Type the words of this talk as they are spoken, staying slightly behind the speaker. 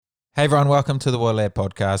Hey everyone, welcome to the Warlad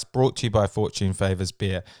podcast, brought to you by Fortune Favours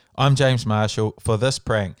Beer. I'm James Marshall. For this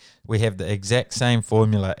prank, we have the exact same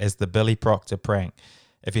formula as the Billy Proctor prank.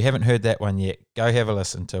 If you haven't heard that one yet, go have a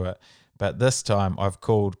listen to it. But this time I've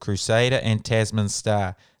called Crusader and Tasman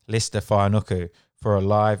star Lester Whānuku for a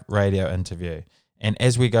live radio interview. And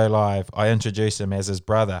as we go live, I introduce him as his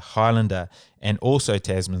brother, Highlander, and also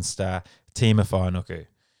Tasman star Tima Whānuku.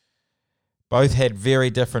 Both had very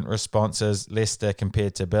different responses, Lester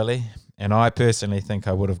compared to Billy, and I personally think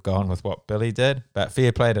I would have gone with what Billy did, but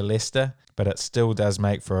fair play to Lester, but it still does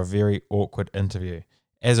make for a very awkward interview.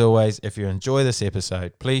 As always, if you enjoy this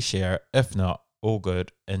episode, please share it. If not, all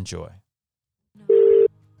good, enjoy.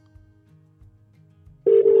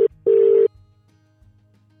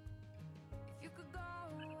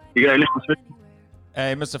 You go, Lester Smith.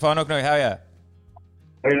 Hey, Mr. Whānuku, how are you?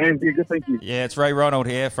 Hey, man, yeah, good, thank you. Yeah, it's Ray Ronald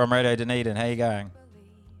here from Radio Dunedin. How you going?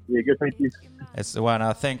 Yeah, good, thank you. It's the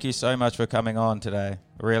one. Thank you so much for coming on today.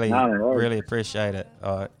 Really appreciate it.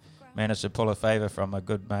 I managed to pull a favour from a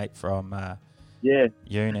good mate from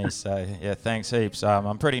uni. So, yeah, thanks heaps.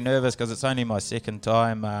 I'm pretty nervous because it's only my second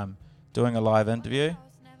time doing a live interview.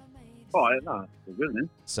 Oh, no, it's good, man.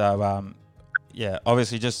 So,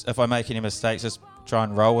 obviously just if I make any mistakes, just try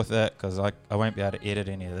and roll with it because I won't be able to edit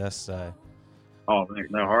any of this. So. Oh, man,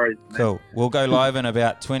 no hurry. Cool. We'll go live in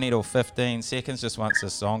about 20 to 15 seconds just once the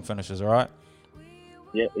song finishes, all right?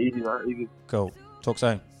 Yeah, easy, right? Easy. Cool. Talk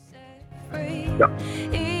soon.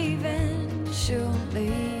 Eventually,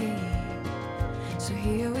 so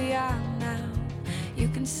here we are now. You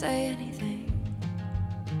can say anything.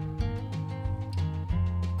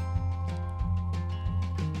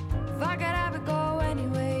 If I could have it go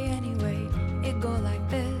anyway, it go like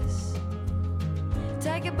this.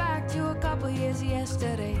 Take it back to a couple years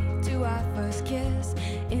yesterday, to our first kiss.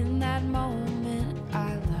 In that moment,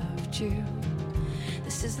 I loved you.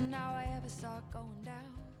 This isn't how I ever saw it going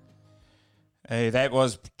down. Hey, that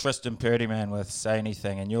was Tristan Purdyman with Say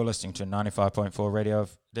Anything, and you're listening to 95.4 Radio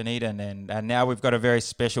of Dunedin. And now we've got a very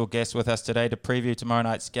special guest with us today to preview tomorrow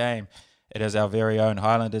night's game. It is our very own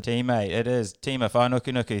Highlander teammate. It is Tima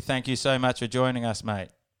Whānuku. Thank you so much for joining us, mate.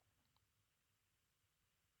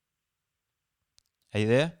 Are you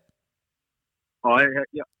there? Oh,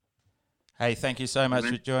 yeah. Hey, thank you so much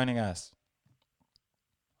for joining us.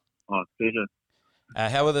 Oh, pleasure.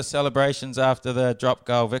 How were the celebrations after the drop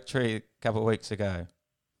goal victory a couple of weeks ago?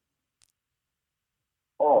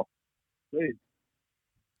 Oh, please.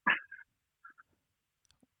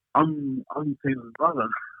 I'm Tima's brother.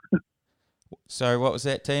 So what was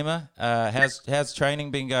that, Tima? How's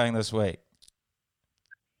training been going this week?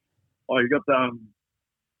 Oh, you got the...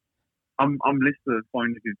 I'm Lester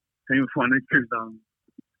Whānuku. Tima Whānuku's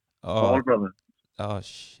older brother. Oh,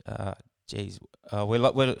 geez.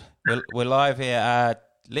 We're live here.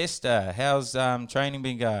 Lester, how's training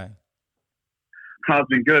been going? It's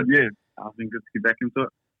been good, yeah. It's been good to get back into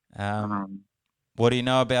it. What do you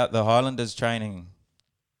know about the Highlanders training?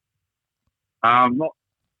 Not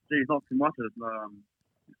too much. It's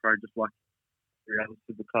probably just like every other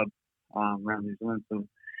super club around New Zealand. So,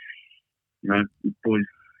 boys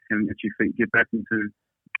can actually get back into,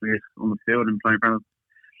 on the field and playing in front of,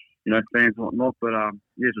 fans and whatnot. But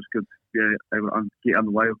it's just good to be able to get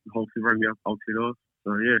underway with the whole Super Rugby outdoors. So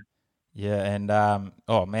yeah. Yeah, and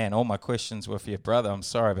oh man, all my questions were for your brother. I'm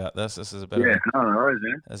sorry about this. This is a bit no worries,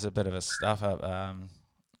 man. This is a bit of a stuff up. I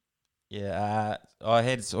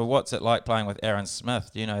had. So what's it like playing with Aaron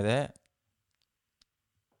Smith? Do you know that?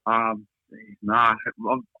 Nah,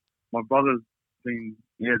 my brother's been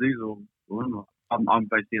these all. I'm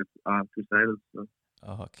based here at Crusaders. So.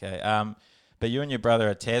 Oh, okay. But you and your brother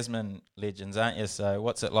are Tasman legends, aren't you? So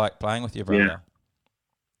what's it like playing with your brother? Yeah.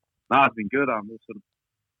 Nah, it's been good. We're sort of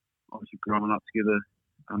obviously growing up together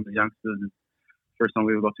as youngsters. And first time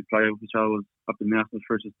we ever got to play with each other was up in Mouse with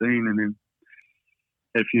first 16, and then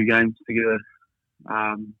had a few games together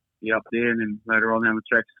up there, and then later on down the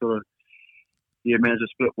track sort of managed to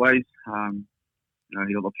split ways. He got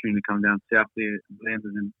the opportunity to come down south there and land,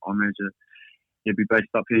 and then I managed to be based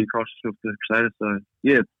up here in Christchurch with the Crusaders. So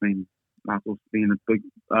it's been a big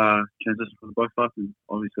transition for both of us, and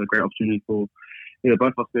obviously a great opportunity for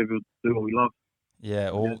both of us to be able to do what we love. Yeah,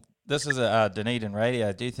 well, this is a Dunedin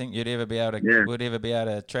radio. Do you think you'd ever be able to would ever be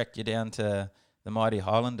able to track you down to the mighty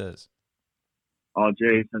Highlanders? Oh,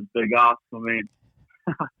 geez, that's a big ask. I mean,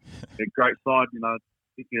 a great side,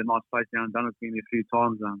 particularly a nice place down in Dunedin. Been there a few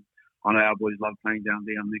times. I know our boys love playing down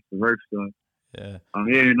there underneath the roof. So yeah,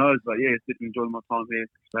 who knows? But it's definitely enjoying my time here at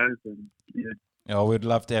Crusaders. And oh, we'd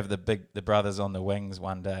love to have the brothers on the wings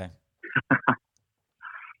one day.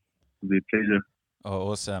 It'll be a pleasure. Oh,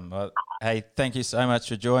 awesome. Well, hey, thank you so much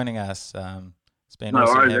for joining us. It's been No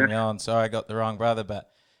awesome worries, having man. you on. Sorry I got the wrong brother,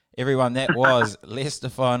 but everyone, that was Lester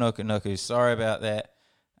Whānuku. Sorry about that.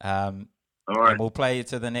 All right. And we'll play you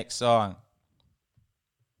to the next song.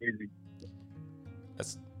 Easy.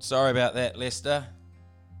 Sorry about that, Lester.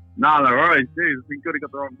 No worries. Jeez, it's been good. He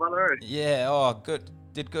got the wrong brother. Yeah, oh, good.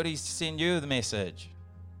 Did Goody send you the message?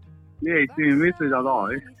 Yeah, he sent me a message. I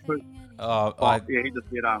was like, Oh, yeah, he just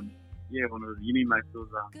said, yeah, one of the uni mates was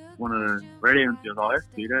one of the radio interviews. I was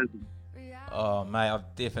like, oh, mate,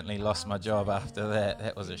 I've definitely lost my job after that.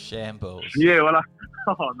 That was a shambles. yeah, well,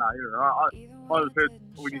 oh, no, you're right. I was first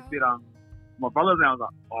when you said, my brother's now, I was like,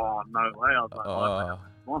 oh, no way. I was like, Oh,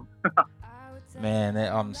 come on. man,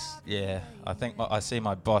 I think I see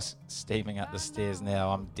my boss steaming up the stairs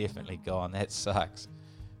now. I'm definitely gone. That sucks.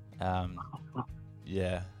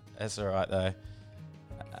 Yeah, that's all right, though.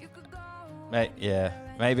 Mate, yeah,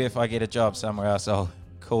 maybe if I get a job somewhere else, I'll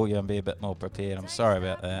call you and be a bit more prepared. I'm sorry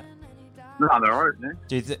about that. No, they're all right, man.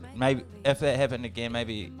 Do you maybe if that happened again,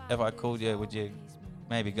 maybe if I called you, would you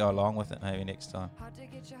maybe go along with it maybe next time?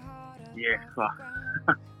 Yeah,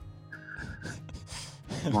 fuck.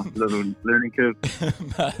 My little learning curve.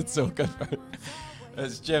 No, it's all good, bro.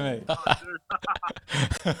 It's Jimmy.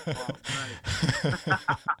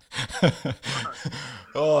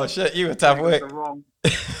 Oh shit, you were tough The work. wrong.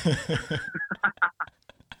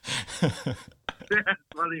 That's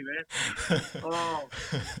funny, man. Oh.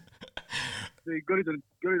 See, Goody didn't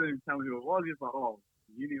even tell me who it was. He was like, oh,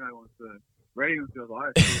 uni mate wants to radio skills.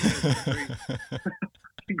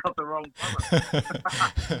 He got the wrong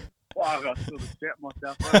brother. Wow, I got to sort of step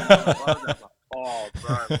myself over. I was like, oh,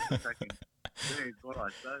 bro, jeez, what I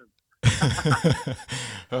say.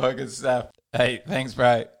 Oh, good stuff. Hey, thanks,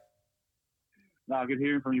 bro. No, good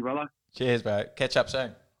hearing from you, brother. Cheers, bro. Catch up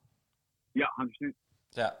soon. Yeah, 100%.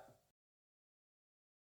 Ciao.